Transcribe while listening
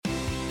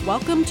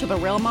Welcome to the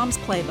Real Moms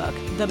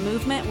Playbook, the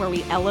movement where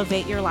we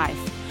elevate your life.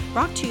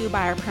 Brought to you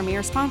by our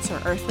premier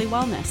sponsor, Earthly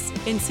Wellness.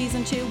 In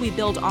Season 2, we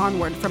build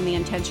onward from the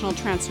intentional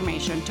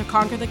transformation to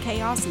conquer the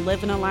chaos,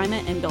 live in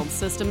alignment, and build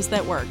systems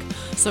that work.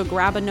 So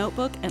grab a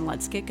notebook and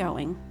let's get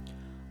going.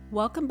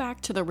 Welcome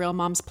back to the Real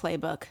Moms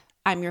Playbook.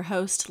 I'm your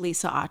host,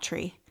 Lisa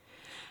Autry.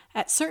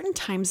 At certain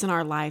times in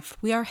our life,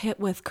 we are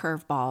hit with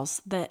curveballs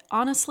that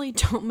honestly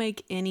don't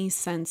make any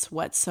sense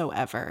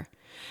whatsoever.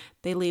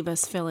 They leave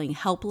us feeling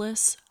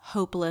helpless,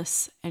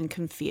 hopeless, and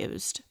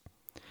confused.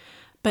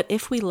 But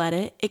if we let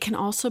it, it can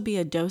also be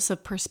a dose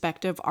of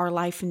perspective our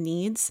life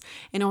needs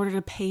in order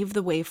to pave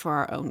the way for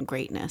our own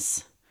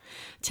greatness.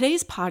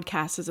 Today's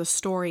podcast is a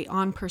story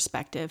on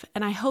perspective,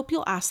 and I hope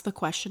you'll ask the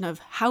question of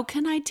how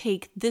can I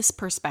take this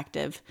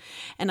perspective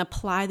and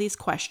apply these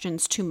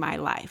questions to my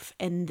life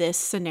and this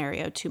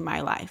scenario to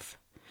my life.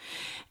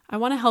 I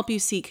want to help you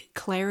seek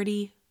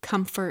clarity,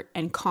 comfort,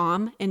 and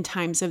calm in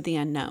times of the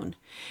unknown.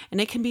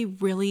 And it can be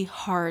really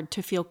hard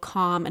to feel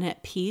calm and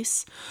at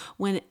peace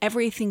when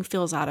everything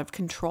feels out of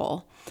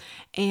control.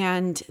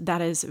 And that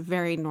is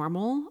very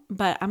normal,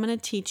 but I'm going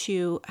to teach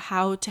you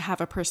how to have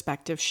a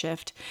perspective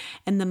shift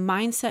and the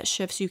mindset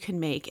shifts you can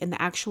make and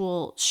the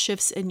actual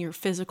shifts in your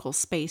physical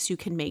space you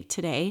can make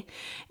today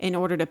in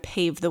order to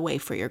pave the way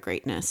for your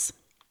greatness.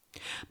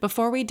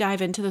 Before we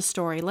dive into the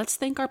story, let's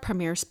thank our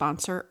premier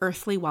sponsor,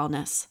 Earthly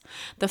Wellness.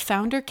 The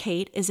founder,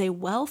 Kate, is a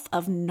wealth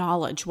of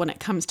knowledge when it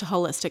comes to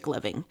holistic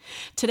living.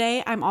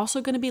 Today, I'm also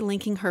going to be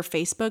linking her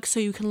Facebook so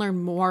you can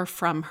learn more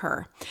from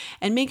her.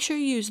 And make sure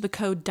you use the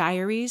code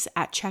DIARIES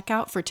at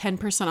checkout for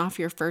 10% off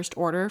your first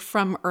order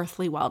from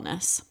Earthly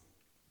Wellness.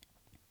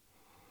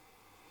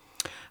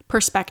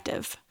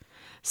 Perspective.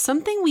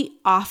 Something we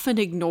often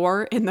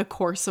ignore in the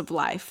course of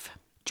life.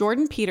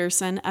 Jordan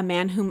Peterson, a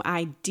man whom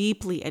I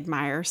deeply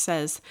admire,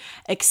 says,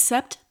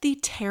 "Accept the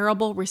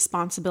terrible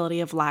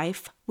responsibility of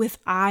life with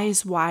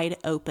eyes wide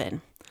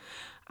open."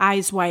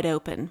 Eyes wide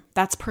open.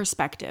 That's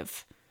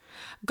perspective.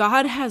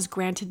 God has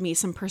granted me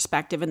some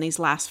perspective in these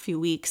last few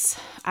weeks.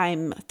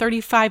 I'm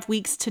 35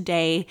 weeks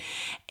today,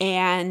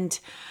 and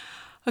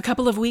a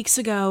couple of weeks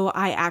ago,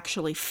 I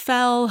actually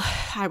fell.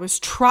 I was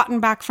trotting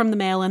back from the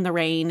mail in the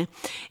rain,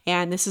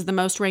 and this is the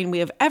most rain we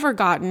have ever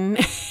gotten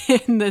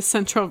in the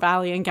Central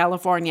Valley in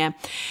California.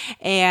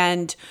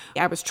 And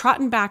I was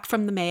trotting back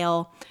from the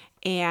mail,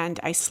 and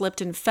I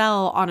slipped and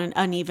fell on an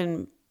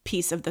uneven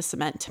piece of the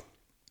cement.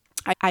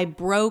 I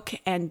broke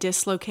and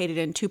dislocated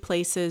in two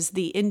places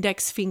the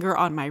index finger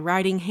on my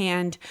writing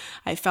hand.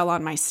 I fell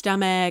on my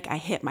stomach. I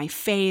hit my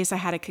face. I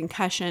had a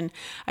concussion.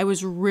 I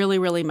was really,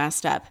 really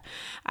messed up.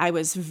 I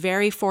was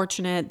very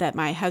fortunate that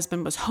my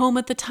husband was home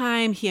at the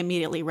time. He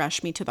immediately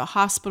rushed me to the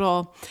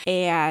hospital,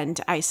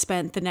 and I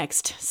spent the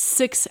next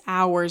 6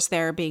 hours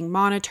there being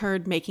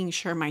monitored, making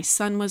sure my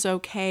son was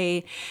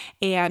okay,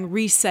 and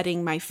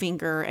resetting my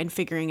finger and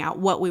figuring out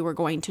what we were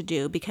going to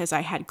do because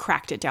I had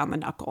cracked it down the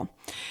knuckle.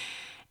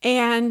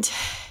 And,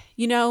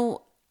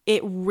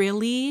 it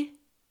really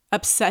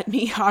upset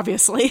me,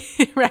 obviously,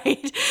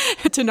 right?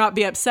 To not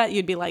be upset,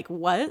 you'd be like,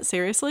 what?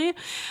 Seriously?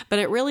 But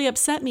it really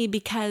upset me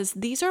because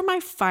these are my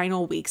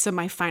final weeks of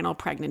my final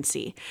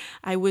pregnancy.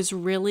 I was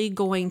really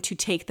going to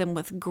take them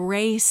with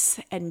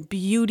grace and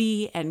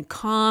beauty and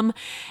calm.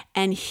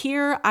 And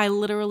here I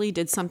literally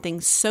did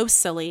something so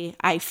silly.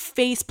 I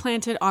face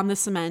planted on the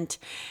cement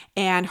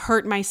and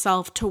hurt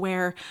myself to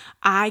where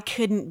I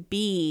couldn't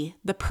be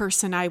the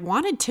person I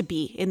wanted to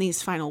be in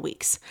these final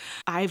weeks.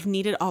 I've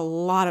needed a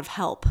lot of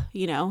help,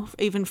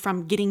 even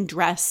from getting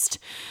dressed,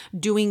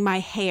 doing my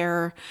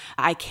hair.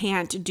 I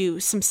can't do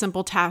some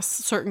simple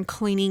tasks, certain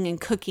cleaning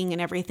and cooking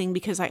and everything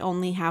because I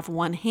only have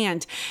one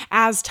hand.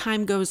 As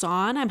time goes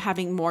on, I'm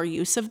having more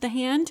use of the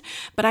hand,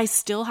 but I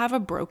still have a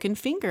broken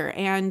finger.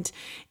 And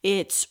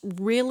it's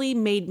really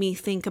made me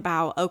think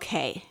about,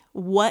 okay,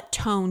 what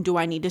tone do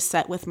I need to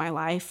set with my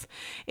life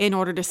in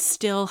order to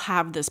still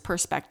have this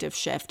perspective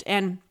shift?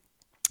 And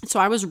so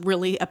I was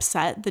really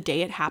upset the day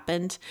it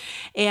happened,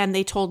 and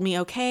they told me,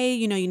 okay,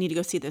 you need to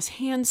go see this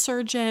hand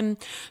surgeon.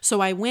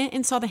 So I went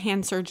and saw the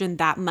hand surgeon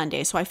that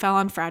Monday. So I fell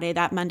on Friday.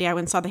 That Monday I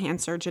went and saw the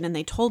hand surgeon, and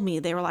they told me,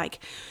 they were like,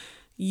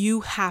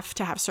 you have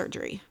to have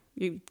surgery.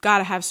 You've got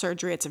to have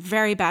surgery. It's a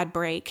very bad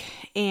break.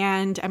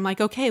 And I'm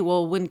like, okay,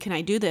 well, when can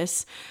I do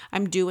this?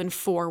 I'm due in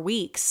 4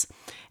 weeks.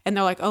 And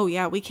they're like, oh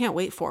yeah, we can't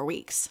wait 4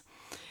 weeks.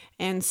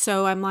 And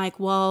so I'm like,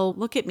 well,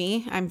 look at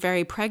me. I'm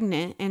very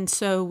pregnant. And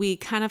so we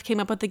kind of came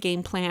up with a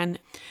game plan.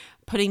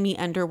 Putting me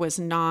under was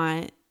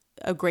not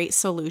a great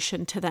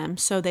solution to them.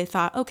 So they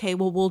thought, okay,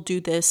 well, we'll do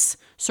this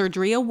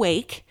surgery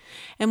awake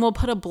and we'll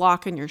put a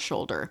block in your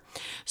shoulder.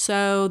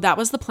 So that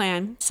was the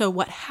plan. So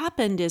what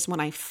happened is when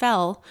I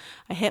fell,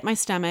 I hit my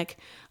stomach.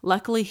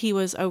 Luckily, he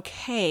was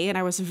okay. And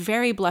I was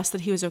very blessed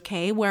that he was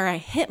okay. Where I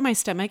hit my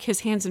stomach,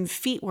 his hands and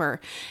feet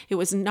were. It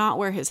was not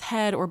where his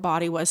head or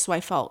body was. So I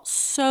felt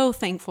so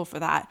thankful for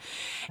that.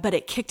 But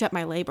it kicked up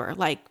my labor.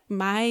 Like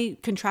my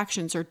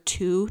contractions are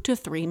 2 to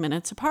 3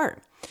 minutes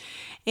apart.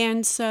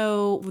 And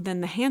so then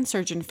the hand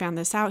surgeon found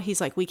this out.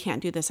 He's like, we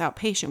can't do this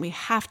outpatient. We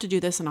have to do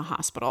this in a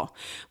hospital.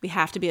 We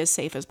have to be as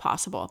safe as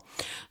possible.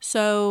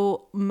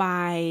 So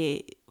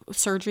my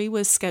surgery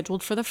was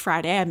scheduled for the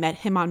Friday. I met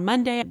him on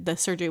Monday. The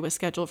surgery was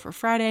scheduled for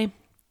Friday.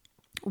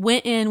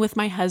 Went in with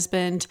my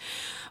husband,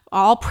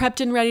 all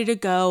prepped and ready to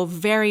go,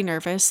 very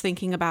nervous,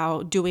 thinking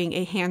about doing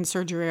a hand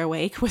surgery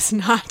awake was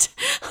not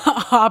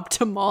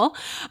optimal,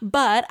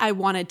 but I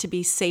wanted to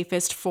be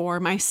safest for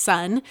my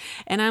son.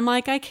 And I'm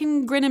like, I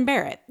can grin and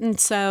bear it. And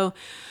so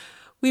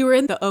we were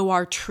in the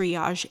OR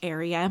triage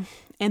area,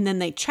 and then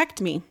they checked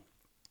me.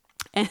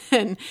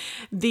 And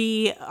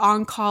the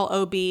on-call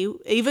OB,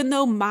 even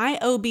though my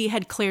OB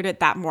had cleared it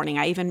that morning,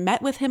 I even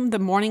met with him the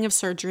morning of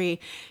surgery.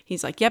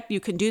 He's like, yep, you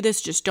can do this.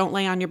 Just don't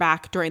lay on your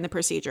back during the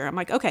procedure. I'm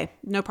like, okay,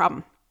 no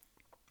problem.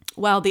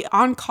 Well, the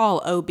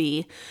on-call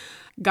OB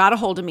got a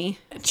hold of me,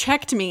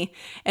 checked me,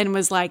 and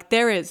was like,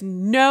 there is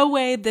no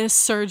way this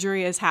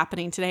surgery is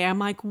happening today. I'm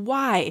like,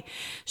 why?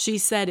 She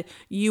said,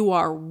 you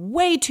are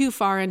way too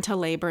far into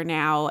labor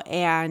now,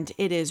 and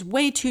it is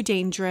way too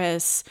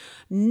dangerous.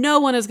 No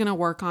one is going to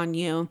work on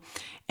you.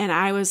 And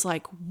I was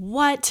like,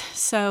 what?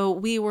 So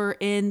we were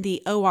in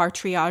the OR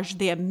triage.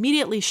 They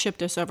immediately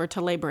shipped us over to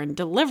labor and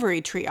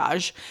delivery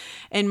triage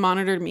and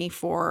monitored me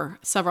for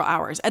several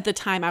hours. At the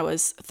time, I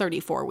was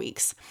 34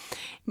 weeks.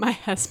 My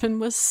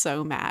husband was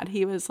so mad.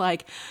 He was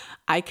like,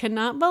 I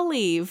cannot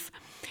believe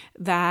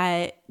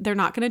that they're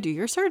not going to do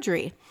your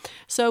surgery.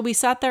 So we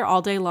sat there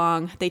all day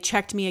long. They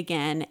checked me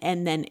again,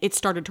 and then it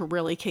started to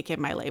really kick in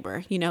my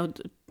labor. You know,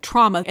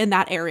 trauma in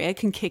that area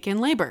can kick in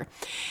labor.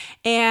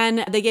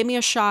 And they gave me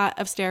a shot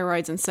of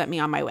steroids and sent me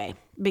on my way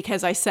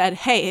because I said,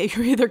 hey,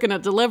 you're either going to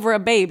deliver a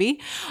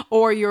baby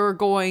or you're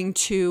going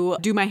to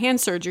do my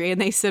hand surgery. And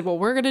they said, well,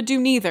 we're going to do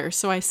neither.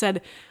 So I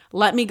said,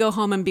 let me go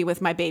home and be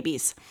with my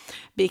babies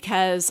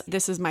because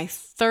this is my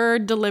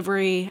third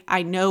delivery.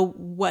 I know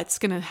what's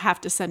going to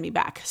have to send me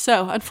back.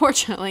 So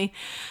unfortunately,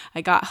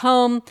 I got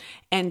home,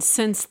 and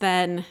since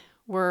then,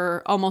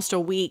 we're almost a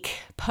week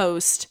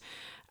post.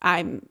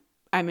 I'm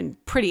in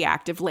pretty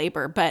active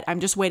labor, but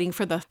I'm just waiting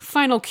for the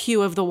final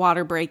cue of the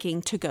water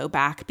breaking to go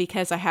back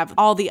because I have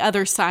all the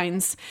other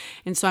signs.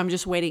 And so I'm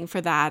just waiting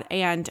for that.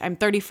 And I'm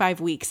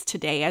 35 weeks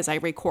today as I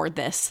record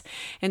this.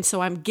 And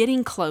so I'm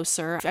getting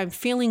closer. I'm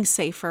feeling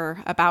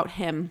safer about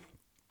him.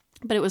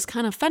 But it was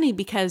kind of funny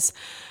because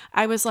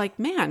I was like,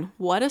 man,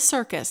 what a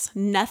circus.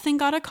 Nothing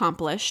got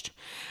accomplished.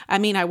 I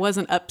mean, I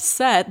wasn't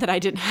upset that I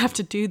didn't have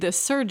to do this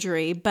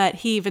surgery, but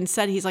he even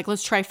said, he's like,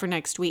 let's try for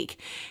next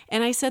week.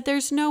 And I said,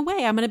 there's no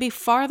way. I'm going to be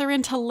farther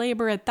into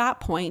labor at that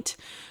point.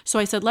 So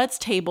I said, let's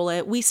table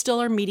it. We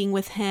still are meeting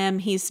with him.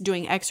 He's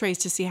doing x-rays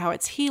to see how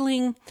it's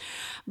healing.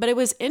 But it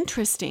was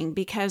interesting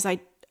because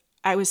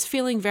I was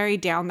feeling very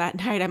down that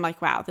night. I'm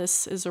like, wow,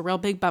 this is a real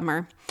big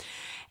bummer.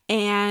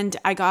 And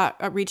I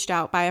got reached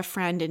out by a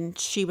friend, and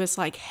she was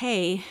like,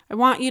 hey, I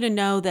want you to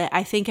know that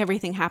I think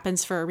everything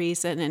happens for a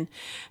reason. And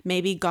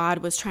maybe God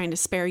was trying to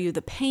spare you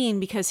the pain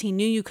because he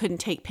knew you couldn't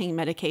take pain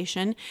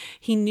medication.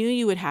 He knew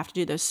you would have to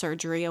do the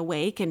surgery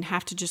awake and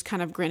have to just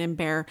kind of grin and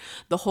bear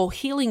the whole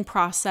healing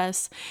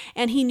process.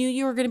 And he knew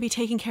you were going to be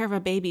taking care of a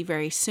baby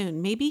very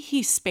soon. Maybe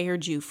he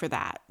spared you for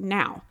that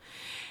now.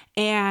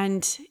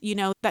 And, you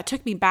know, that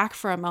took me back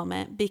for a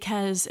moment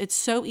because it's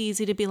so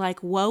easy to be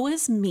like, woe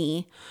is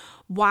me.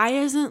 Why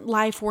isn't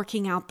life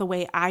working out the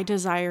way I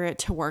desire it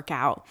to work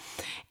out?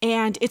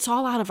 And it's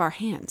all out of our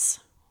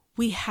hands.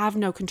 We have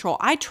no control.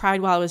 I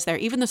tried while I was there.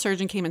 Even the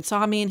surgeon came and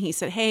saw me and he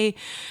said, hey,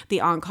 the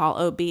on-call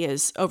OB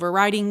is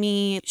overriding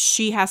me.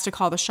 She has to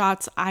call the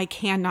shots. I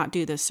cannot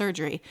do this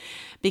surgery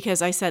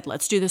because I said,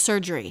 let's do the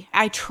surgery.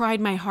 I tried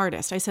my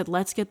hardest. I said,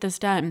 let's get this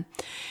done.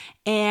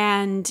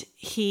 And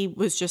he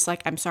was just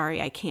like, I'm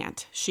sorry, I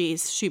can't. She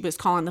was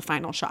calling the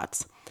final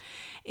shots.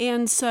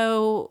 And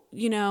so,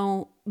 you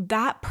know,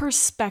 that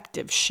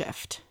perspective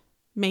shift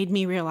made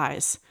me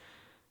realize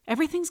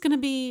everything's going to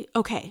be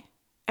okay.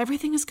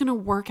 Everything is going to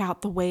work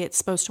out the way it's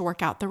supposed to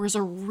work out. There was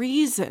a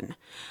reason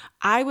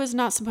I was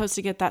not supposed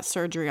to get that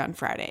surgery on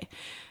Friday.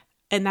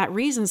 And that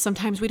reason,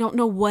 sometimes we don't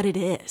know what it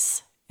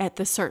is at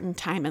the certain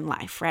time in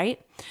life, right?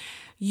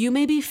 You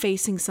may be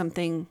facing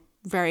something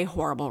very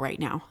horrible right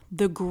now,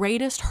 the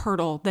greatest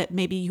hurdle that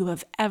maybe you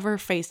have ever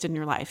faced in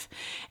your life.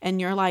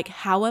 And you're like,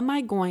 how am I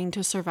going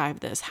to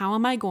survive this? How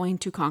am I going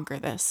to conquer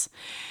this?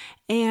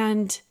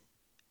 And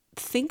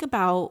think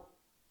about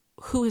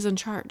who is in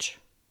charge.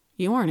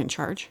 You aren't in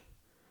charge.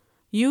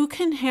 You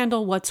can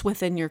handle what's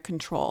within your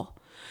control.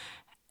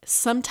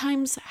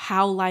 Sometimes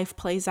how life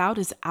plays out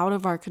is out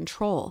of our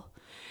control,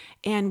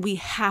 and we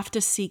have to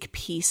seek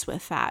peace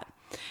with that.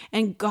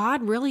 And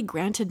God really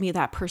granted me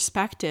that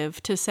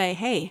perspective to say,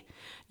 hey,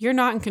 you're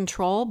not in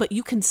control, but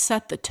you can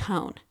set the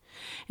tone.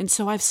 And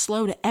so I've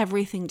slowed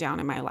everything down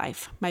in my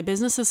life. My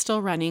business is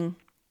still running.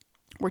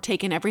 We're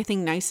taking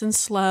everything nice and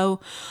slow.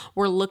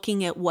 We're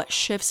looking at what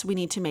shifts we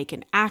need to make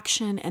in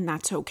action, and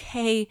that's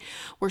okay.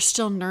 We're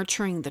still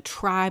nurturing the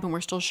tribe and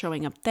we're still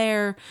showing up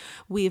there.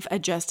 We've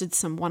adjusted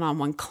some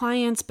one-on-one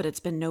clients, but it's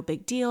been no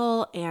big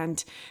deal,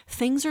 and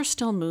things are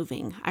still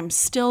moving. I'm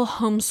still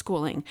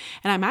homeschooling,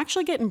 and I'm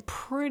actually getting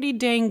pretty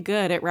dang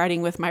good at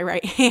writing with my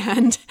right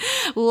hand.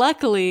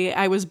 Luckily,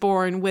 I was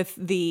born with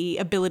the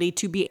ability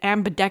to be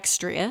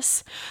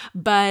ambidextrous,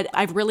 but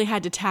I've really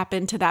had to tap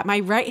into that. My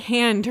right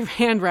hand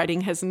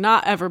handwriting has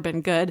not ever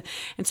been good.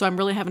 And so I'm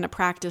really having to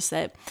practice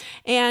it.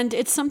 And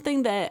it's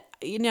something that,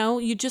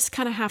 you just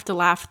kind of have to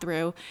laugh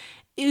through.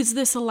 Is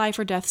this a life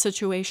or death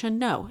situation?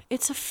 No,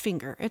 it's a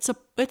finger.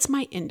 It's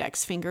my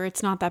index finger.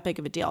 It's not that big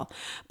of a deal.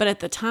 But at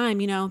the time,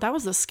 that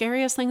was the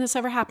scariest thing that's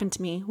ever happened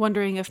to me,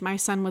 wondering if my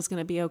son was going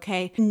to be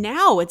okay.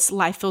 Now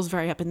life feels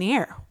very up in the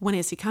air. When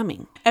is he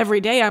coming?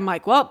 Every day I'm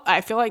like, well,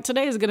 I feel like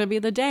today is going to be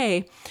the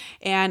day.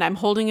 And I'm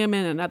holding him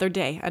in another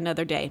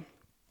day.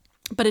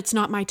 But it's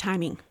not my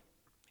timing.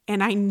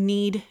 And I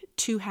need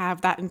to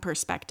have that in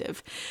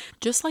perspective.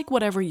 Just like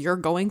whatever you're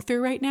going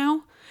through right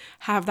now,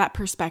 have that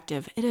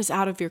perspective. It is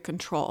out of your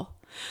control.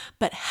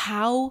 But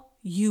how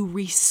you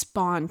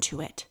respond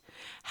to it,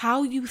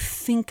 how you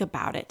think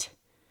about it,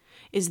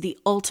 is the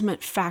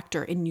ultimate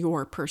factor in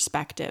your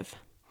perspective.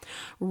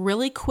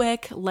 Really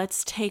quick,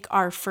 let's take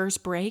our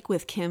first break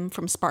with Kim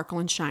from Sparkle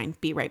and Shine.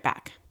 Be right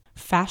back.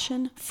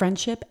 Fashion,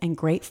 friendship, and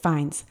great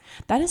finds.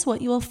 That is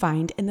what you will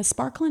find in the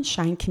Sparkle and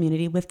Shine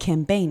community with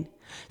Kim Bain.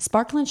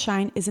 Sparkle and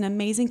Shine is an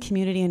amazing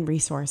community and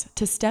resource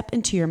to step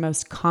into your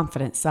most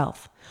confident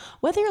self.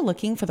 Whether you're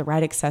looking for the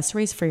right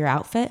accessories for your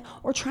outfit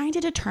or trying to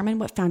determine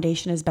what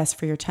foundation is best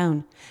for your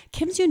tone,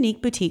 Kim's unique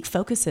boutique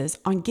focuses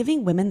on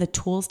giving women the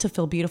tools to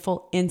feel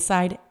beautiful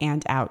inside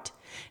and out.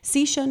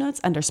 See show notes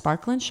under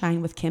Sparkle and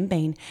Shine with Kim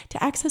Bain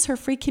to access her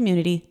free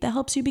community that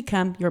helps you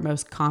become your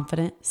most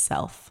confident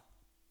self.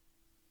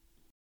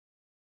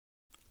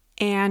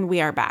 And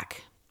we are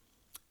back.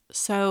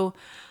 So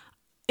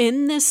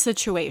in this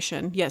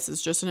situation, yes,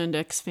 it's just an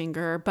index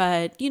finger,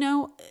 but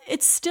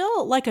it's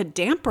still like a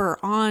damper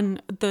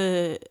on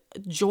the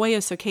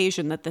joyous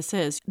occasion that this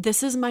is.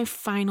 This is my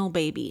final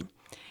baby,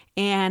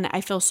 and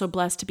I feel so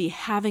blessed to be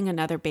having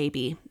another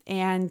baby.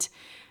 And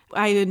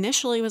I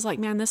initially was like,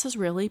 man, this is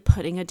really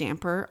putting a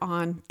damper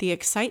on the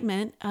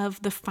excitement of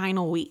the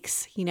final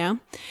weeks,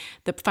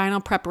 the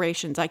final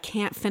preparations. I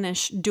can't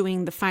finish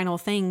doing the final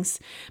things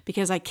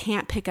because I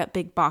can't pick up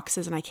big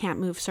boxes and I can't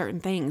move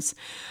certain things.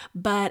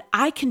 But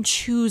I can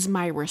choose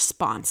my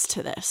response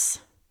to this.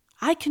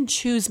 I can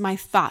choose my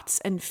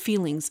thoughts and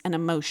feelings and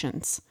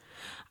emotions.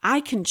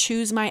 I can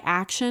choose my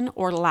action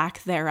or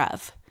lack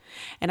thereof.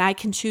 And I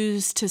can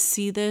choose to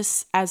see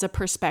this as a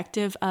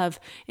perspective of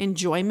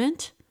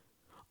enjoyment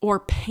or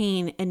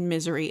pain and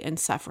misery and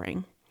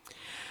suffering.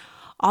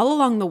 All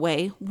along the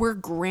way, we're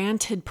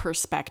granted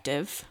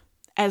perspective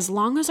as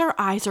long as our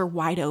eyes are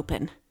wide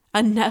open,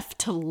 enough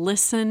to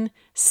listen,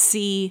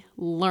 see,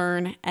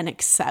 learn, and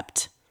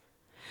accept.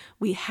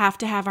 We have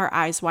to have our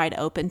eyes wide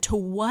open to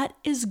what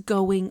is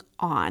going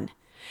on.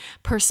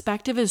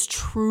 Perspective is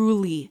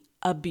truly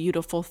a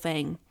beautiful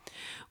thing.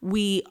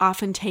 We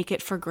often take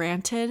it for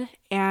granted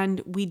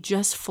and we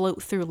just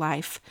float through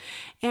life.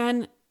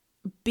 And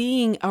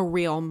being a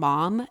real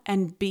mom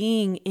and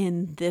being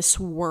in this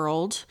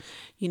world,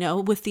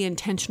 with the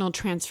intentional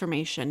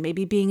transformation,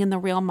 maybe being in the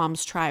Real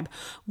Moms tribe,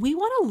 we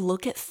want to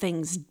look at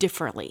things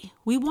differently.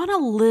 We want to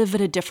live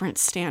at a different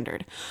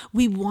standard.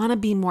 We want to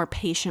be more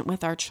patient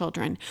with our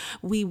children.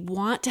 We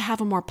want to have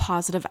a more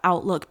positive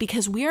outlook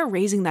because we are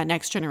raising that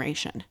next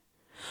generation.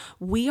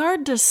 We are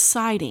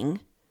deciding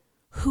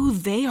who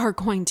they are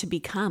going to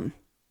become.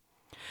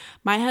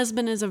 My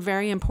husband is a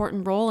very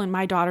important role in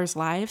my daughter's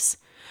lives,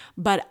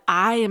 but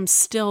I am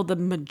still the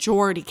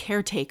majority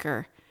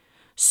caretaker.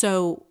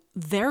 So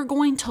they're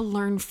going to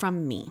learn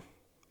from me.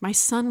 My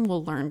son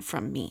will learn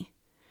from me.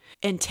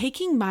 And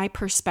taking my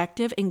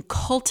perspective and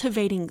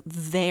cultivating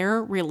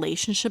their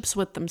relationships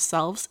with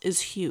themselves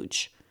is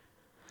huge.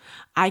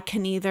 I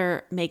can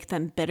either make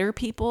them bitter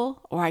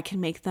people or I can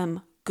make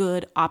them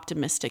good,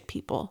 optimistic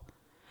people.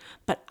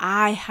 But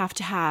I have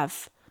to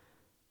have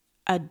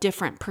a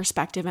different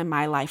perspective in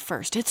my life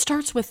first. It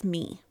starts with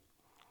me.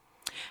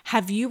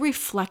 Have you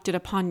reflected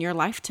upon your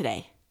life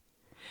today?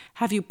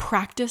 Have you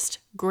practiced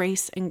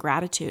grace and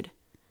gratitude?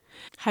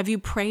 Have you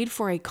prayed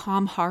for a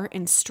calm heart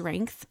and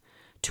strength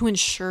to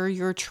ensure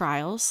your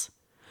trials?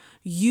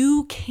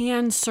 You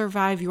can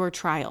survive your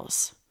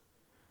trials.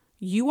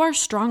 You are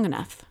strong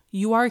enough.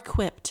 You are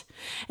equipped.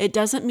 It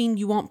doesn't mean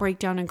you won't break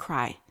down and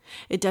cry.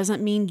 It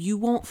doesn't mean you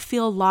won't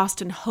feel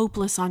lost and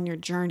hopeless on your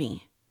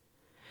journey.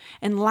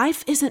 And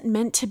life isn't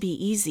meant to be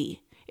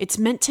easy. It's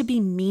meant to be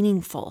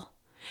meaningful.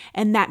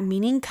 And that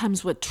meaning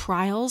comes with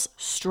trials,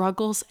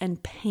 struggles,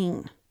 and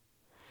pain.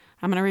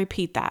 I'm going to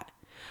repeat that.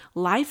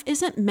 Life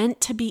isn't meant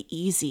to be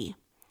easy.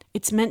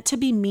 It's meant to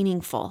be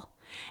meaningful.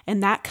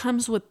 And that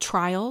comes with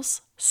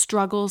trials,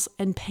 struggles,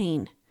 and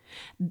pain.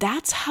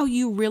 That's how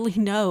you really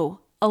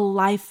know a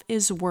life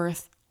is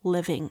worth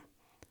living.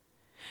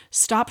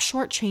 Stop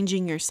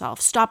shortchanging yourself.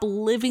 Stop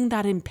living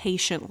that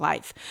impatient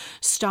life.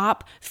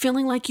 Stop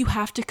feeling like you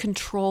have to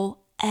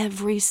control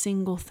every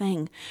single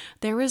thing.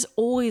 There is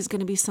always going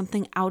to be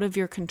something out of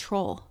your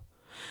control.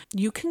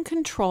 You can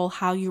control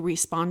how you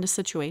respond to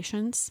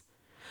situations,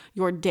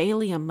 your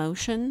daily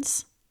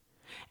emotions,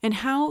 and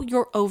how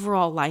your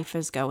overall life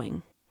is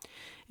going.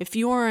 If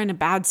you are in a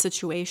bad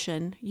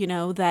situation,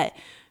 that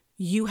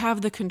you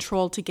have the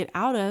control to get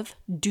out of,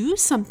 do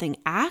something,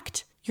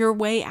 act your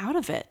way out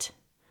of it.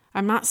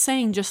 I'm not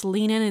saying just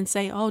lean in and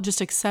say, oh,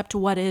 just accept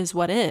what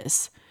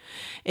is.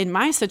 In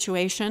my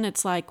situation,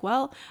 it's like,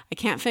 well, I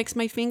can't fix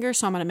my finger,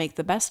 so I'm going to make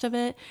the best of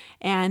it.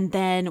 And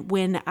then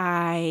when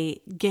I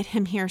get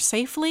him here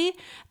safely,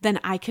 then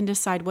I can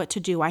decide what to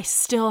do. I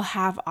still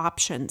have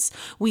options.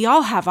 We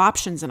all have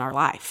options in our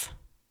life.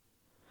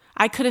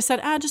 I could have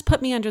said, just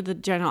put me under the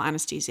general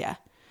anesthesia.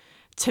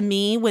 To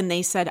me, when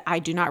they said, I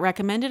do not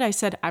recommend it, I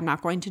said, I'm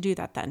not going to do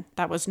that then.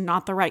 That was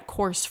not the right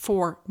course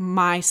for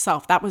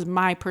myself. That was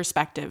my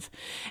perspective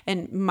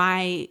and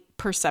my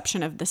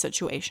perception of the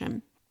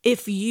situation.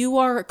 If you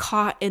are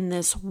caught in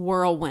this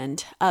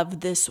whirlwind of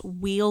this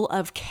wheel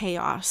of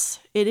chaos,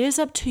 it is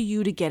up to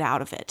you to get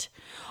out of it.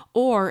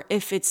 Or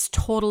if it's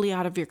totally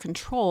out of your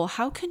control,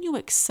 how can you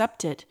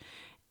accept it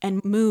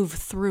and move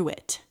through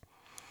it?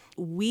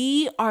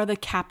 We are the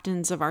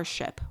captains of our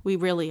ship. We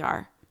really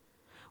are.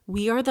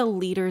 We are the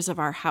leaders of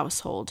our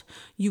household.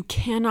 You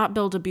cannot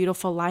build a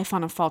beautiful life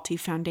on a faulty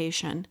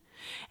foundation,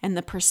 and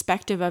the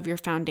perspective of your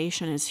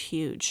foundation is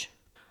huge.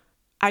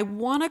 I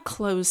want to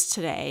close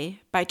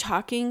today by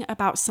talking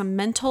about some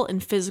mental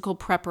and physical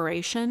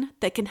preparation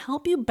that can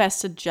help you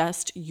best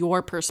adjust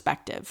your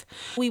perspective.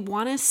 We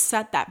want to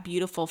set that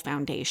beautiful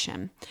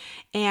foundation.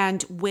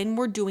 And when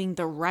we're doing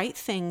the right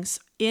things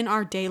in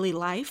our daily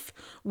life,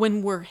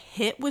 when we're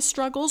hit with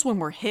struggles, when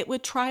we're hit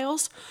with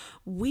trials,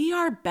 we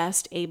are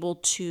best able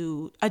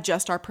to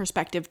adjust our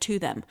perspective to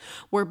them.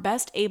 We're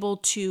best able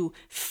to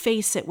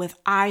face it with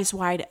eyes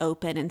wide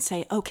open and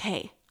say,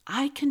 okay,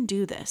 I can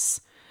do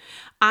this.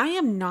 I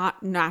am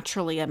not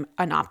naturally an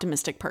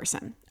optimistic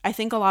person. I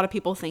think a lot of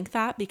people think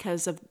that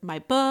because of my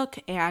book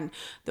and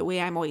the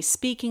way I'm always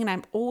speaking, and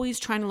I'm always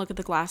trying to look at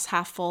the glass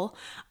half full.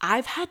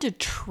 I've had to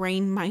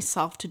train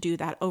myself to do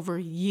that over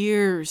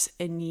years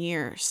and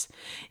years.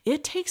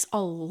 It takes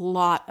a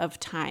lot of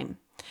time,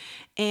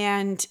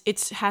 and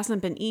it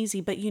hasn't been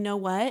easy, but you know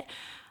what?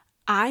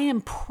 I am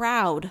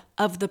proud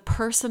of the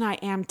person I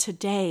am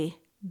today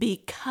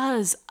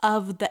because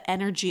of the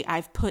energy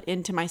I've put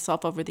into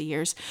myself over the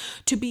years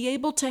to be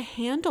able to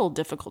handle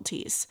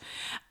difficulties.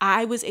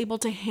 I was able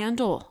to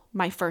handle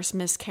my first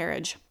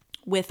miscarriage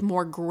with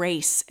more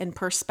grace and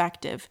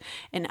perspective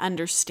and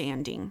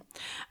understanding.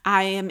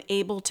 I am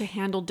able to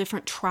handle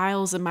different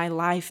trials in my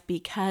life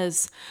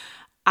because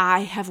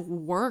I've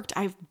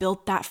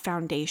built that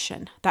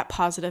foundation, that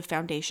positive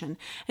foundation.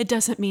 It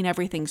doesn't mean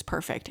everything's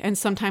perfect. And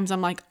sometimes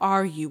I'm like,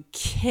 are you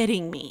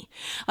kidding me?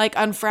 Like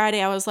on Friday,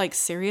 I was like,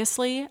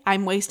 seriously,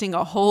 I'm wasting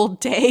a whole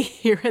day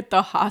here at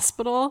the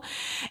hospital.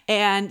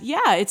 And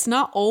yeah, it's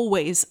not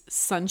always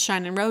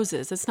sunshine and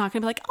roses. It's not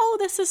going to be like, oh,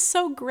 this is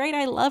so great.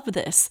 I love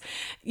this.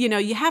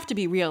 You have to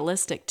be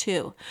realistic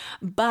too.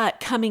 But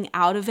coming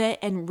out of it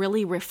and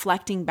really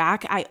reflecting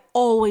back, I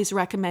always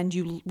recommend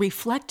you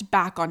reflect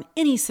back on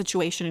any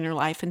situation in your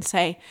life and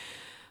say,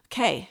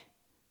 okay,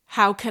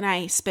 how can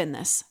I spin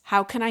this?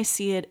 How can I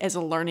see it as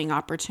a learning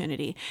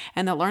opportunity?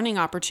 And the learning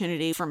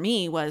opportunity for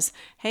me was,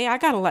 hey, I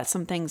got to let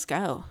some things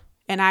go.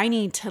 And I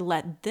need to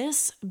let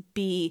this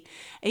be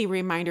a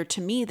reminder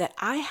to me that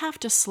I have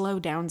to slow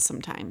down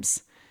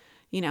sometimes.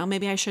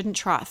 Maybe I shouldn't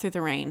trot through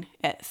the rain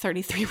at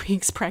 33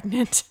 weeks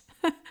pregnant.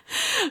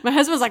 My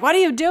husband's like, what are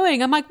you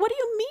doing? I'm like, what do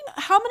you mean?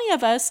 How many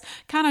of us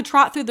kind of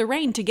trot through the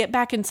rain to get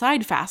back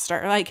inside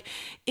faster? Like,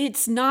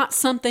 it's not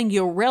something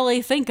you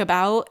really think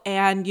about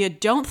and you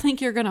don't think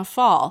you're going to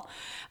fall.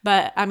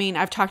 But I mean,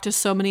 I've talked to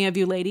so many of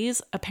you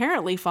ladies.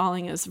 Apparently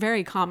falling is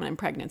very common in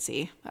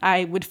pregnancy.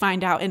 I would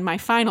find out in my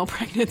final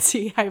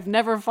pregnancy. I've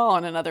never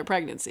fallen in another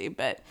pregnancy,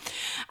 but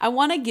I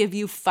want to give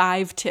you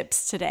 5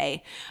 tips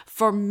today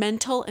for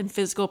mental and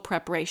physical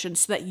preparation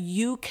so that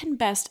you can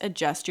best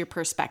adjust your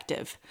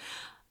perspective.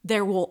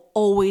 There will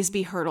always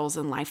be hurdles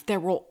in life. There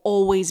will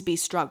always be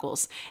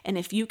struggles. And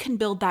if you can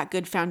build that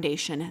good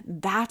foundation,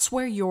 that's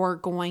where you're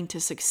going to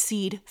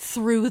succeed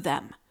through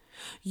them.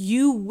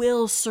 You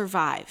will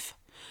survive.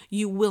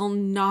 You will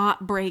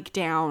not break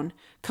down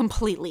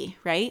completely,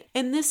 right?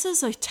 And this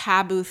is a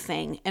taboo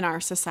thing in our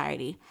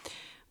society.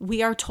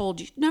 We are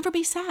told, never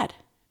be sad,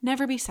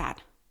 never be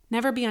sad,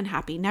 never be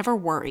unhappy, never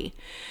worry.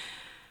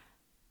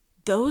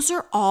 Those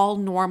are all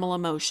normal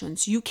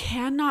emotions. You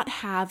cannot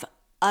have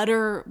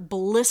utter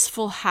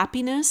blissful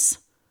happiness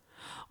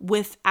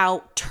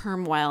without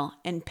turmoil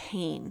and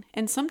pain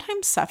and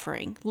sometimes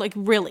suffering. Like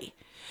really,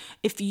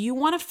 If you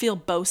want to feel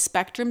both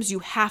spectrums, you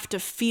have to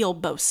feel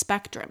both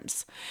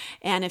spectrums.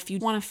 And if you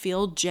want to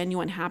feel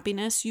genuine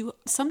happiness, you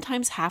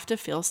sometimes have to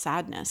feel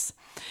sadness.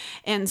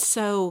 And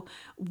so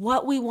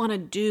what we want to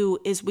do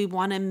is we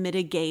want to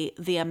mitigate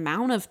the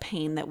amount of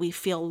pain that we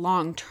feel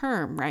long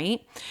term,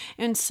 right?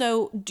 And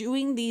so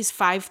doing these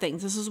 5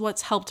 things, this is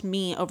what's helped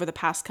me over the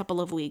past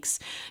couple of weeks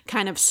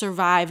kind of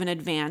survive and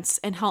advance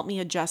and help me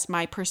adjust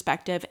my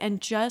perspective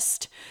and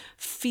just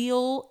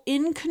feel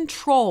in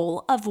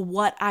control of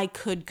what I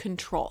could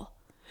control.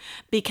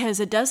 Because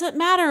it doesn't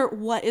matter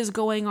what is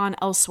going on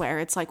elsewhere.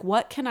 It's like,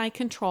 what can I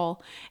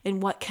control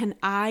and what can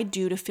I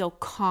do to feel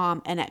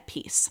calm and at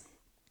peace?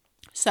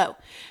 So,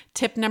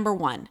 tip number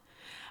 1,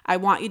 I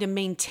want you to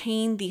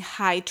maintain the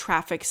high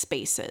traffic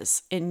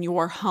spaces in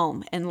your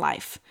home and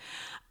life.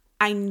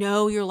 I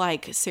know you're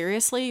like,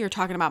 seriously, you're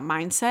talking about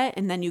mindset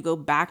and then you go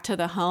back to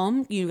the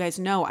home. You guys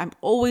know I'm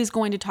always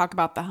going to talk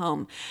about the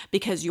home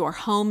because your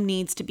home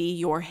needs to be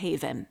your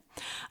haven.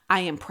 I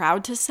am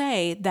proud to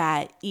say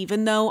that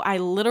even though I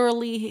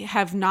literally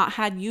have not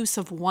had use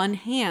of one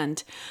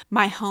hand,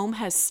 my home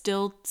has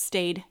still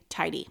stayed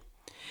tidy.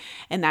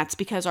 And that's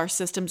because our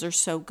systems are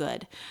so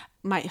good.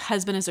 My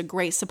husband is a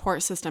great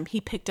support system.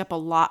 He picked up a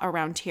lot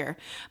around here.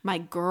 My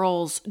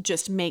girls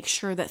just make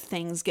sure that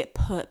things get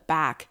put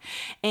back.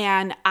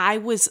 And I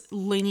was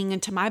leaning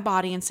into my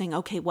body and saying,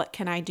 okay, what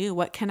can I do?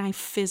 What can I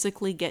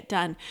physically get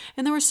done?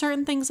 And there were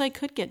certain things I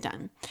could get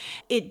done.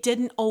 It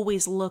didn't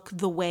always look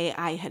the way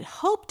I had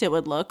hoped it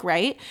would look,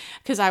 right?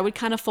 Because I would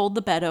kind of fold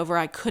the bed over.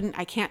 I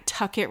can't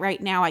tuck it right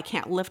now. I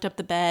can't lift up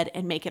the bed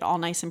and make it all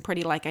nice and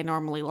pretty like I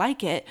normally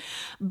like it.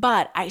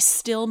 But I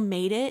still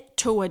made it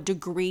to a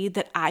degree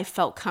that I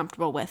felt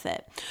comfortable with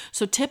it.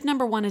 So tip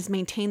number 1 is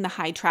maintain the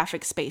high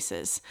traffic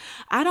spaces.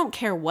 I don't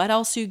care what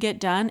else you get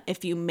done.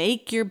 If you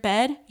make your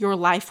bed, your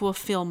life will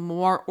feel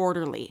more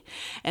orderly.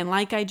 And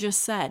like I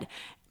just said,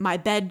 my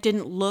bed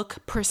didn't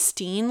look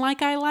pristine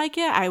like I like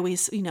it. I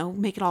always,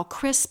 make it all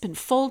crisp and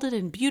folded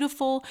and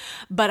beautiful,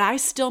 but I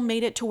still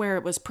made it to where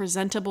it was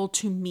presentable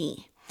to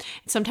me.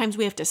 Sometimes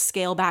we have to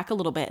scale back a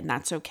little bit, and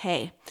that's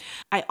okay.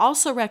 I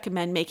also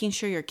recommend making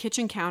sure your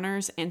kitchen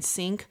counters and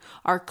sink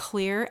are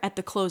clear at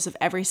the close of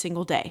every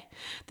single day.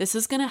 This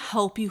is going to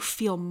help you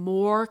feel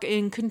more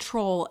in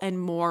control and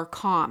more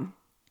calm.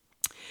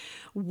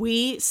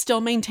 We still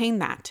maintain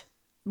that.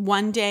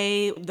 One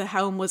day, the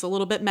home was a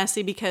little bit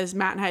messy because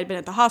Matt and I had been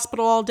at the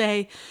hospital all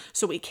day.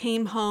 So we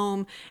came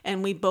home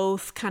and we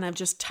both kind of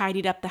just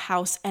tidied up the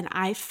house, and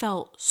I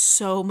felt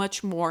so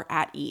much more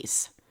at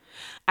ease.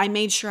 I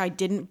made sure I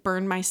didn't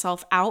burn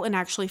myself out and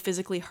actually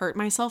physically hurt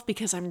myself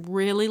because I'm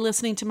really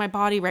listening to my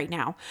body right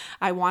now.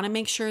 I want to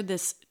make sure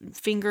this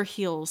finger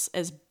heals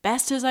as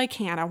best as I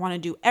can. I want to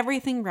do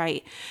everything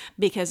right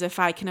because if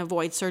I can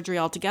avoid surgery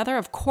altogether,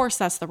 of course,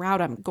 that's the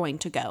route I'm going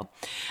to go.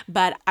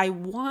 But I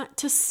want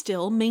to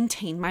still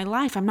maintain my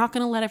life. I'm not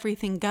going to let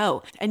everything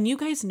go. And you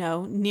guys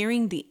know,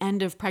 nearing the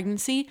end of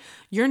pregnancy,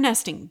 you're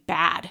nesting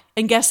bad.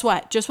 And guess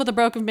what? Just with a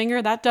broken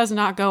finger, that does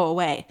not go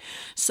away.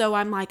 So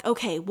I'm like,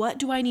 okay, what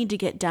do I need to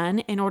get done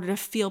in order to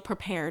feel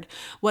prepared?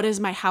 What does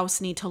my house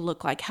need to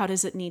look like? How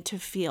does it need to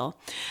feel?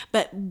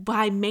 But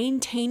by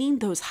maintaining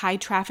those high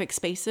traffic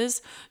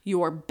spaces,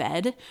 your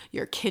bed,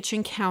 your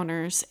kitchen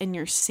counters, and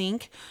your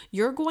sink,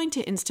 you're going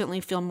to instantly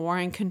feel more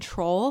in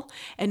control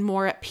and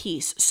more at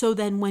peace. So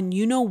then when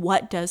you know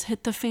what does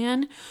hit the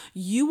fan,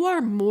 you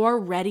are more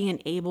ready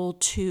and able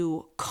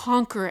to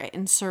conquer it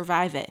and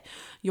survive it.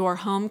 Your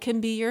home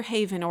can be your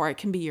haven, or it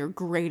can be your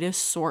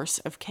greatest source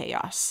of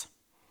chaos.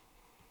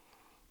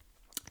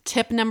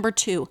 Tip number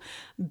 2,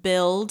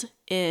 build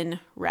in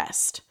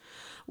rest.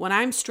 When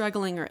I'm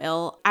struggling or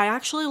ill, I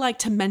actually like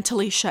to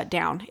mentally shut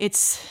down.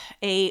 It's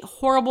a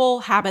horrible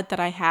habit that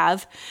I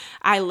have.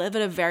 I live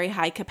at a very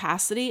high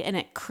capacity and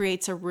it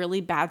creates a really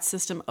bad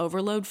system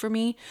overload for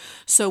me.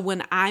 So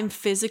when I'm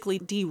physically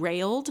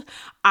derailed,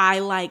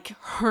 I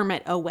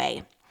hermit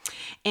away.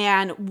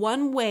 And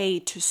one way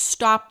to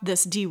stop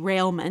this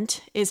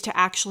derailment is to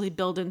actually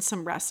build in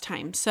some rest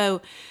time.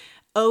 So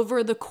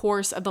over the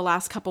course of the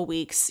last couple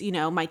weeks,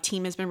 my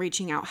team has been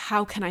reaching out.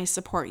 How can I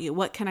support you?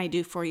 What can I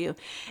do for you?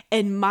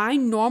 And my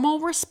normal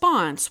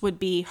response would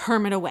be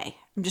hermit away.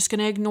 I'm just going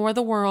to ignore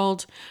the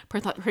world,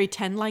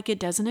 pretend like it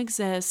doesn't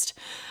exist.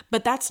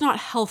 But that's not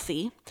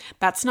healthy.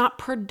 That's not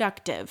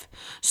productive.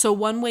 So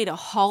one way to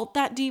halt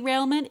that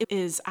derailment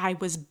is I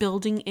was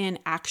building in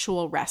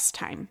actual rest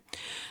time.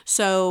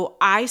 So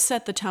I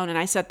set the tone and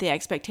I set the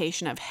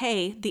expectation of,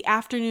 hey, the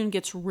afternoon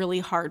gets really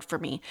hard for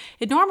me.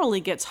 It normally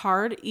gets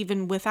hard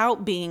even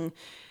without being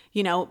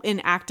in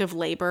active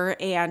labor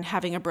and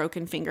having a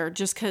broken finger,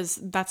 just because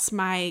that's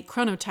my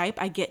chronotype.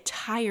 I get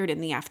tired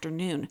in the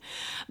afternoon.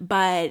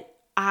 But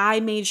I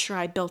made sure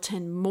I built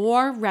in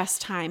more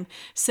rest time,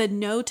 said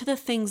no to the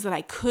things that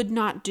I could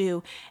not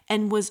do,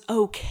 and was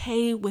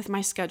okay with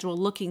my schedule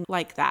looking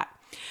like that.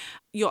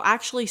 You'll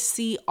actually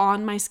see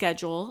on my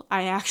schedule,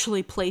 I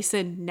actually place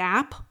in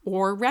nap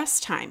or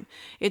rest time.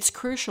 It's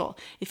crucial.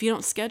 If you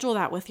don't schedule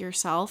that with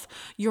yourself,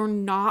 you're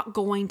not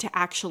going to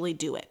actually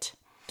do it.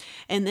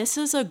 And this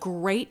is a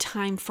great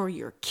time for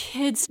your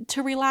kids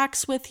to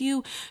relax with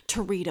you,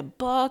 to read a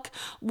book,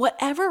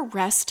 whatever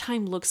rest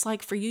time looks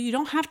like for you. You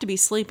don't have to be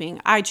sleeping.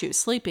 I choose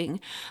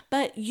sleeping,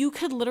 but you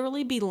could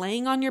literally be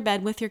laying on your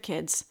bed with your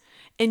kids,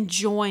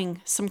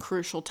 enjoying some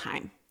crucial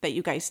time that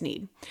you guys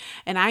need.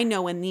 And I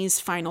know in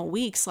these final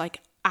weeks, like,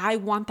 I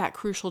want that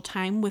crucial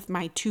time with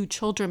my 2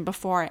 children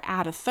before I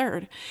add a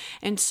third.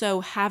 And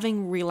so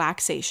having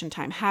relaxation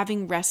time,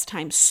 having rest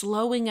time,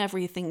 slowing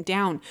everything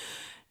down,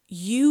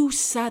 you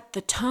set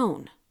the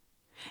tone.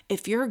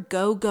 If you're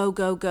go, go,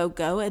 go, go,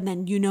 go, and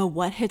then you know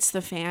what hits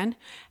the fan,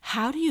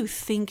 how do you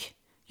think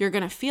you're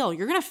going to feel?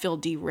 You're going to feel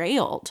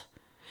derailed.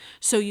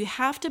 So you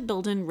have to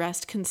build in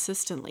rest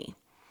consistently.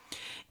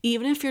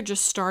 Even if you're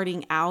just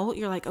starting out,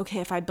 you're like, okay,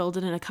 if I build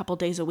it in a couple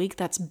days a week,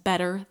 that's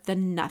better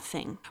than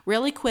nothing.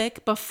 Really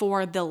quick,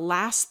 before the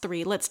last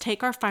 3, let's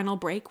take our final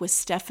break with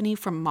Stephanie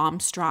from Mom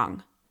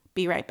Strong.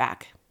 Be right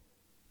back.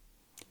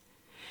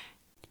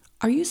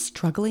 Are you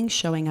struggling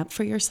showing up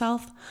for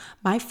yourself?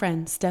 My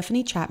friend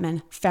Stephanie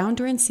Chapman,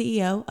 founder and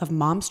CEO of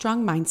Mom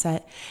Strong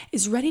Mindset,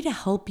 is ready to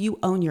help you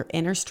own your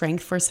inner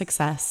strength for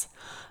success.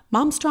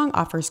 Mom Strong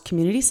offers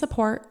community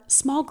support,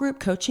 small group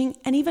coaching,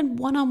 and even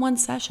one-on-one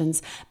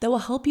sessions that will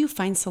help you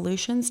find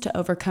solutions to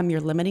overcome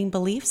your limiting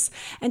beliefs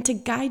and to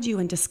guide you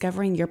in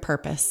discovering your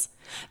purpose.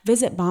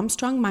 Visit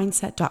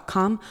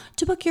momstrongmindset.com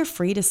to book your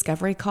free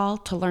discovery call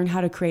to learn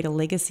how to create a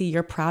legacy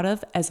you're proud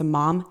of as a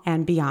mom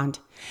and beyond.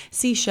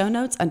 See show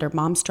notes under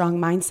Mom Strong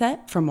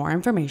Mindset for more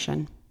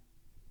information.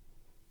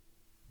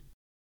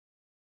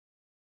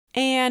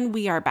 And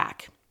we are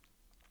back.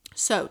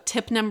 So,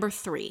 tip number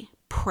 3,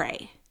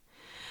 pray.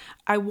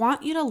 I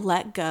want you to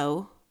let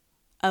go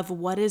of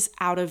what is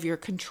out of your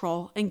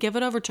control and give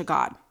it over to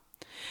God.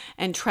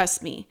 And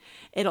trust me,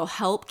 it'll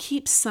help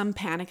keep some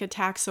panic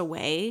attacks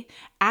away,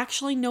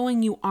 actually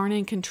knowing you aren't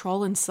in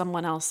control and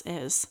someone else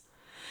is.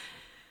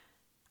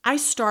 I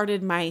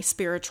started my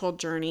spiritual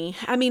journey.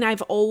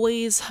 I've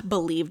always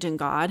believed in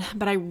God,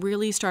 but I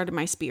really started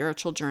my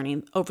spiritual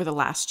journey over the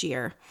last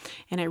year.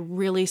 And I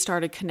really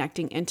started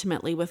connecting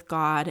intimately with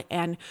God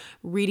and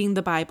reading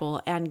the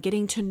Bible and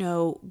getting to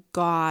know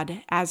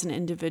God as an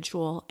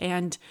individual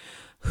and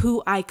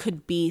who I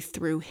could be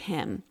through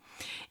Him.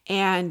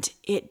 And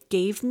it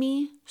gave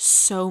me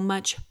so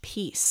much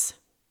peace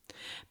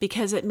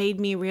because it made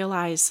me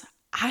realize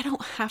I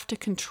don't have to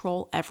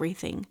control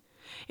everything.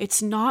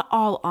 It's not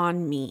all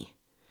on me.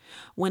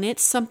 When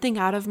it's something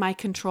out of my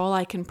control,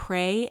 I can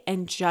pray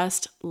and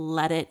just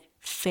let it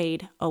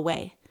fade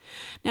away.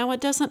 Now, it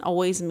doesn't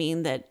always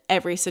mean that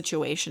every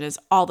situation is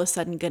all of a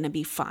sudden going to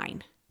be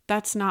fine.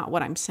 That's not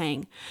what I'm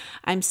saying.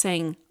 I'm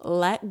saying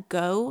let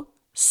go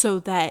so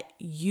that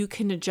you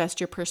can adjust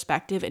your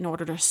perspective in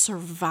order to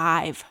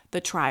survive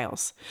the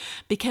trials.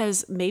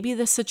 Because maybe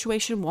the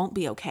situation won't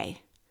be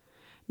okay.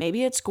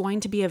 Maybe it's going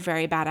to be a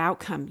very bad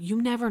outcome.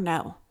 You never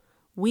know.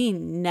 We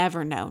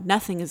never know.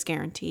 Nothing is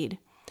guaranteed.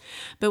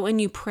 But when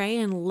you pray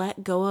and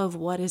let go of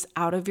what is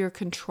out of your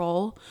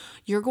control,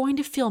 you're going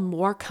to feel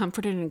more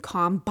comforted and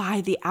calm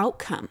by the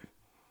outcome.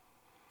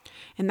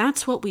 And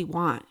that's what we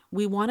want.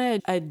 We want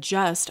to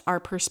adjust our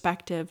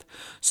perspective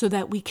so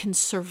that we can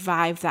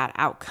survive that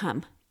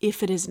outcome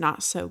if it is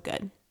not so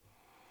good.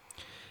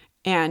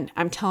 And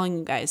I'm telling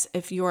you guys,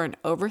 if you're an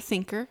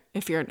overthinker,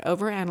 if you're an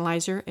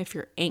overanalyzer, if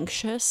you're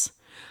anxious,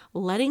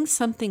 letting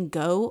something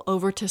go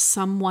over to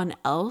someone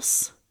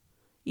else,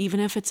 even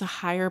if it's a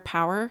higher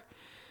power,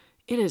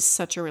 it is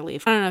such a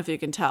relief. I don't know if you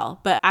can tell,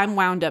 but I'm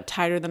wound up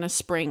tighter than a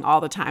spring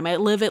all the time. I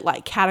live at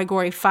like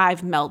category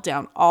 5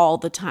 meltdown all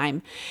the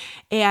time.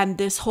 And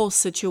this whole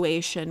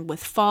situation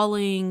with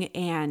falling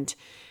and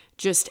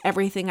just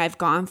everything I've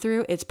gone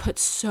through, it's put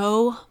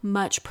so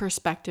much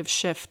perspective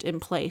shift in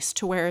place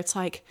to where it's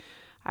like,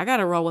 I got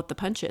to roll with the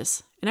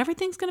punches and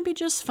everything's going to be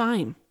just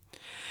fine.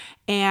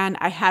 And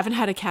I haven't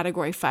had a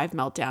category 5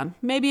 meltdown,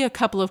 maybe a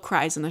couple of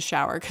cries in the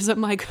shower because I'm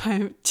like,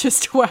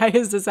 why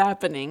is this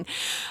happening?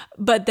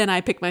 But then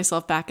I pick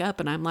myself back up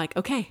and I'm like,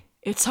 okay,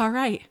 it's all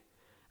right.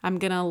 I'm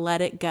going to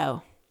let it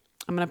go.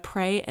 I'm going to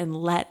pray and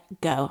let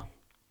go.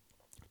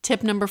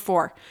 Tip number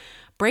 4,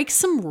 break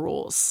some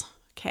rules.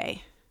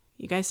 Okay.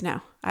 You guys know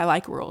I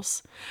like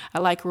rules. I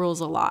like rules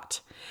a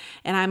lot.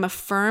 And I'm a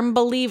firm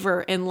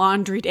believer in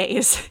laundry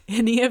days.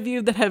 Any of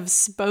you that have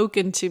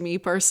spoken to me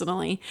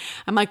personally,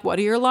 I'm like, what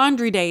are your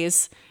laundry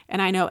days?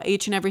 And I know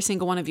each and every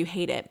single one of you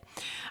hate it.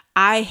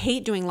 I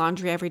hate doing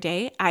laundry every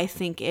day. I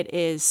think it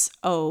is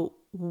a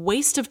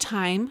waste of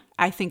time.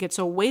 I think it's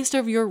a waste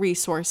of your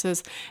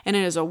resources, and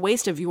it is a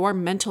waste of your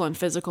mental and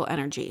physical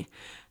energy.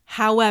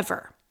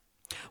 However,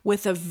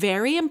 with a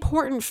very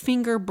important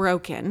finger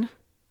broken,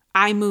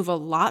 I move a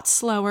lot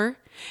slower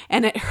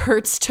and it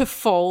hurts to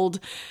fold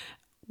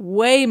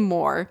way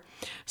more.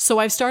 So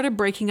I've started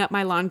breaking up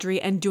my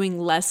laundry and doing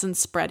less and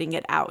spreading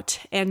it out.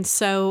 And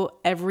so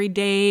every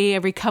day,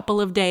 every couple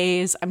of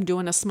days, I'm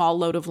doing a small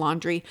load of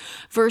laundry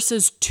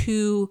versus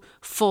 2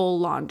 full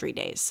laundry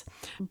days.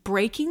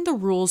 Breaking the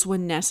rules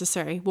when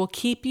necessary will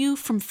keep you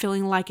from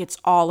feeling like it's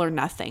all or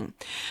nothing.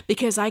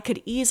 Because I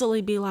could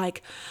easily be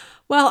like,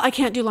 well, I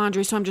can't do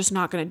laundry, so I'm just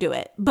not going to do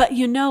it. But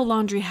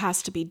laundry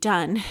has to be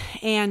done.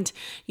 And,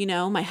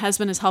 my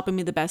husband is helping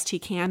me the best he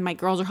can. My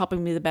girls are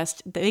helping me the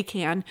best they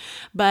can.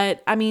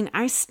 But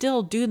I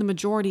still do the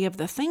majority of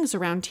the things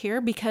around here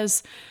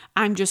because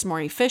I'm just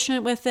more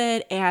efficient with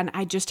it and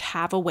I just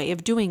have a way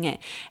of doing it.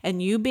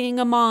 And you being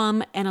a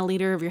mom and a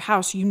leader of your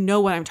house, you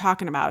know what I'm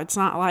talking about. It's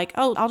not like,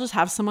 oh, I'll just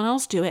have someone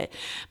else do it.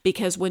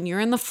 Because when you're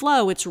in the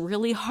flow, it's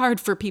really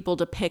hard for people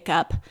to pick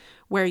up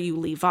where you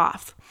leave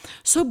off.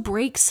 So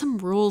break some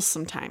rules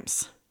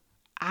sometimes.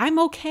 I'm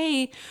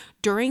okay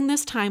during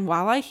this time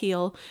while I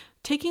heal,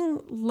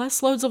 taking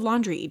less loads of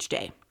laundry each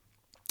day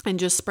and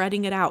just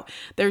spreading it out.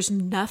 There's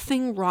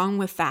nothing wrong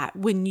with that.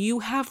 When you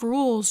have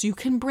rules, you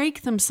can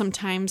break them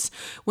sometimes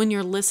when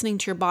you're listening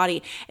to your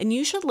body. And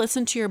you should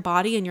listen to your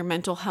body and your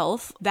mental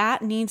health.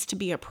 That needs to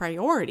be a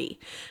priority,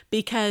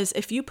 because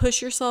if you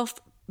push yourself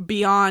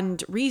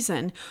beyond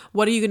reason,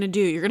 what are you going to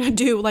do? You're going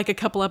to do like a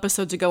couple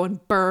episodes ago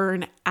and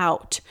burn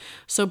out.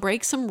 So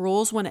break some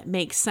rules when it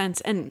makes sense.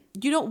 And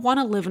you don't want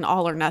to live an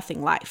all or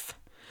nothing life.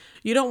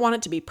 You don't want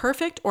it to be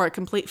perfect or a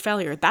complete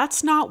failure.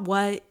 That's not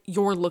what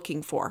you're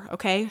looking for.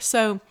 Okay.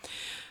 So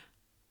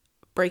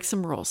break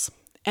some rules.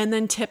 And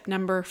then tip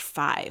number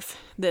 5.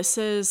 This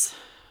is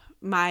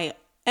my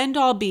end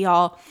all be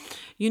all.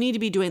 You need to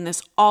be doing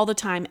this all the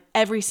time,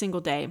 every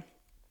single day.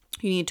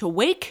 You need to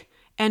wake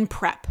and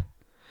prep.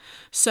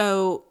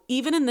 So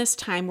even in this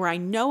time where I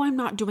know I'm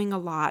not doing a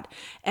lot,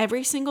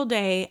 every single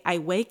day I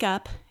wake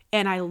up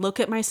and I look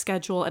at my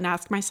schedule and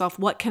ask myself,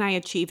 what can I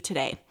achieve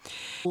today?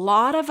 A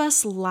lot of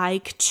us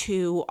like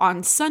to,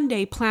 on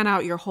Sunday, plan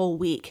out your whole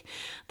week.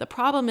 The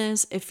problem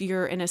is if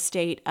you're in a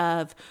state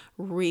of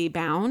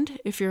rebound,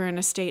 if you're in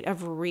a state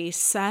of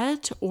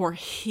reset or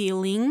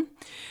healing,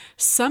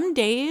 some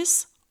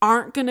days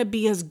aren't going to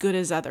be as good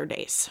as other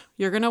days.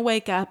 You're going to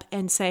wake up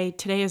and say,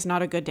 today is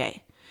not a good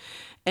day.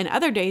 And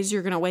other days,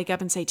 you're going to wake up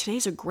and say,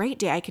 today's a great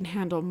day. I can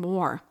handle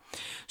more.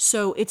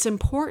 So it's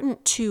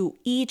important to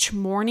each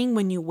morning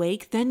when you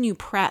wake, then you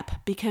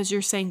prep, because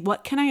you're saying,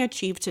 what can I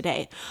achieve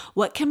today?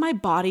 What can my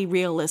body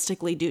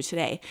realistically do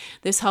today?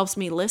 This helps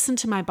me listen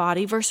to my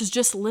body versus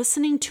just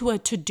listening to a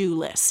to-do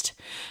list.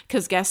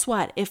 Because guess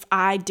what? If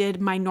I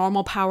did my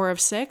normal power of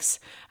 6,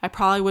 I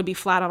probably would be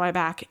flat on my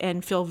back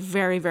and feel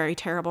very, very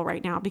terrible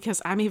right now,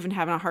 because I'm even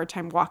having a hard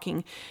time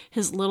walking.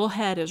 His little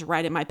head is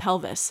right in my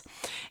pelvis.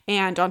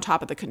 And on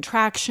top of the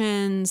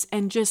contractions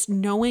and just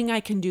knowing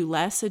I can do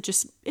less, it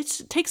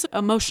takes an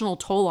emotional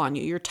toll on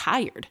you. You're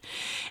tired.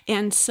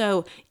 And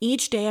so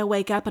each day I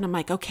wake up and I'm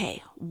like,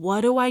 okay,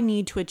 what do I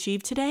need to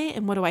achieve today?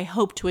 And what do I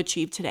hope to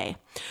achieve today?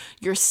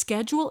 Your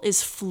schedule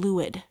is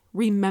fluid.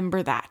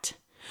 Remember that.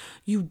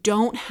 You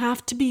don't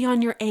have to be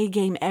on your A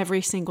game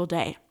every single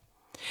day.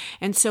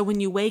 And so when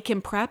you wake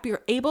and prep,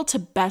 you're able to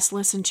best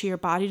listen to your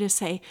body to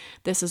say,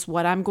 this is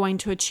what I'm going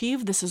to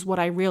achieve. This is what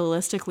I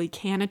realistically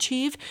can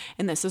achieve.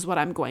 And this is what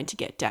I'm going to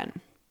get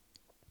done.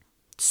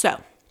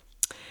 So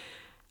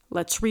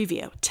let's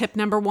review. Tip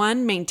number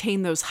 1,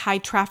 maintain those high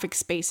traffic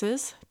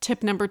spaces.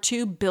 Tip number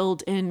 2,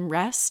 build in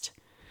rest.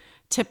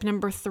 Tip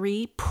number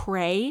 3,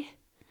 pray.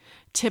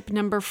 Tip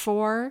number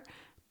 4,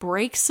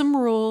 break some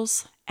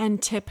rules.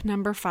 And tip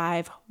number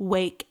 5,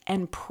 wake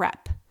and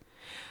prep.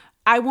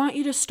 I want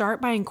you to start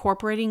by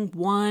incorporating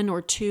 1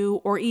 or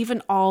 2 or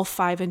even all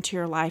 5 into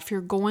your life. You're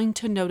going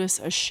to notice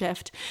a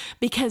shift,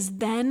 because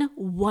then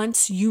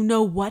once you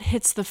know what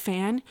hits the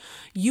fan,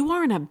 you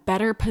are in a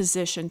better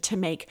position to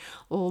make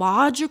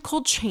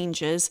logical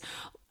changes,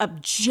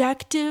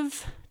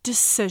 objective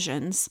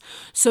decisions,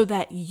 so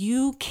that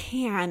you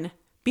can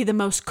be the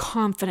most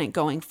confident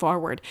going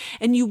forward.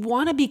 And you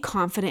want to be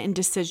confident in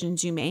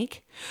decisions you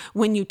make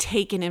when you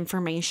take in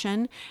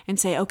information and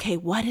say, okay,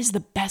 what is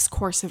the best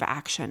course of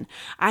action?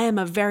 I am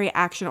a very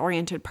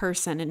action-oriented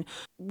person. And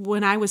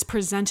when I was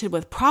presented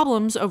with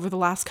problems over the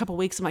last couple of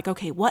weeks, I'm like,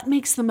 okay, what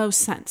makes the most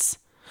sense?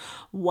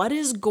 What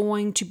is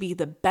going to be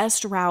the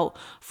best route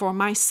for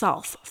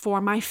myself, for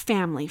my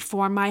family,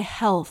 for my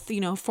health,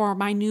 for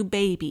my new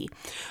baby?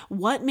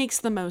 What makes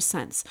the most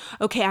sense?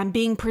 Okay, I'm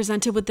being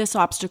presented with this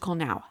obstacle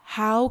now.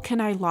 How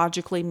can I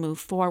logically move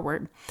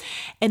forward?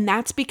 And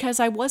that's because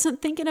I wasn't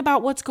thinking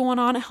about what's going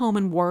on at home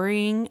and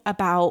worrying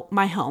about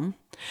my home.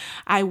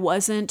 I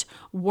wasn't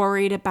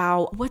worried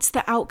about what's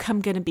the outcome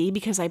going to be,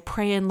 because I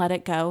pray and let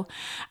it go.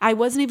 I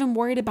wasn't even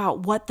worried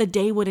about what the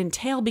day would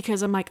entail,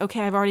 because I'm like,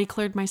 okay, I've already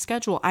cleared my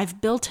schedule.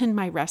 I've built in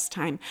my rest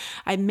time.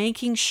 I'm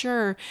making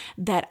sure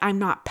that I'm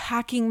not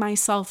packing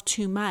myself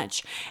too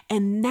much.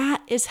 And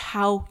that is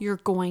how you're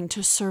going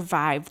to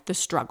survive the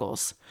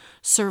struggles,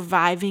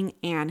 surviving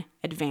and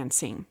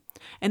advancing.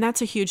 And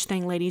that's a huge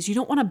thing, ladies. You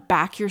don't want to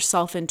back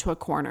yourself into a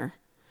corner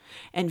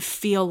and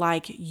feel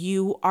like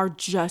you are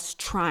just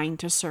trying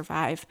to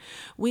survive.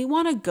 We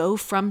want to go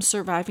from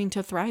surviving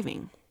to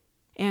thriving.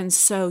 And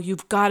so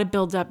you've got to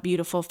build up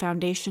beautiful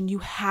foundation. You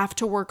have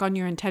to work on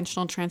your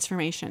intentional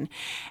transformation.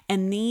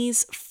 And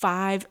these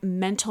 5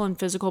 mental and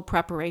physical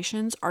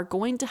preparations are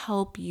going to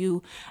help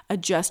you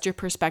adjust your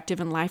perspective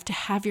in life to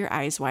have your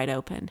eyes wide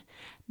open.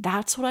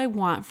 That's what I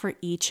want for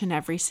each and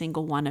every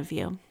single one of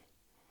you.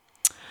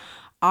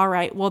 All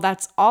right, well,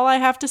 that's all I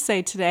have to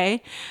say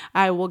today.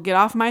 I will get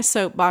off my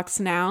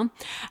soapbox now.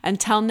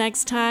 Until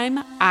next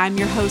time, I'm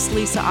your host,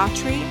 Lisa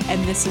Autry,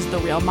 and this is the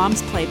Real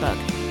Moms Playbook.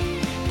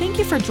 Thank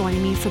you for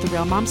joining me for the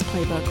Real Moms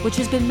Playbook, which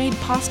has been made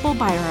possible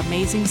by our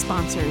amazing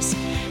sponsors.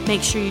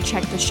 Make sure you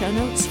check the show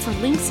notes for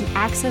links and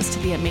access to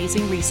the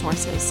amazing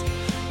resources.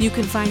 You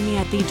can find me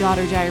at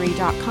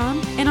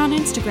thedaughterdiary.com and on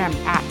Instagram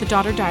at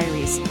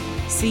thedaughterdiaries.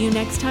 See you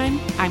next time.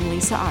 I'm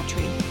Lisa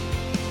Autry.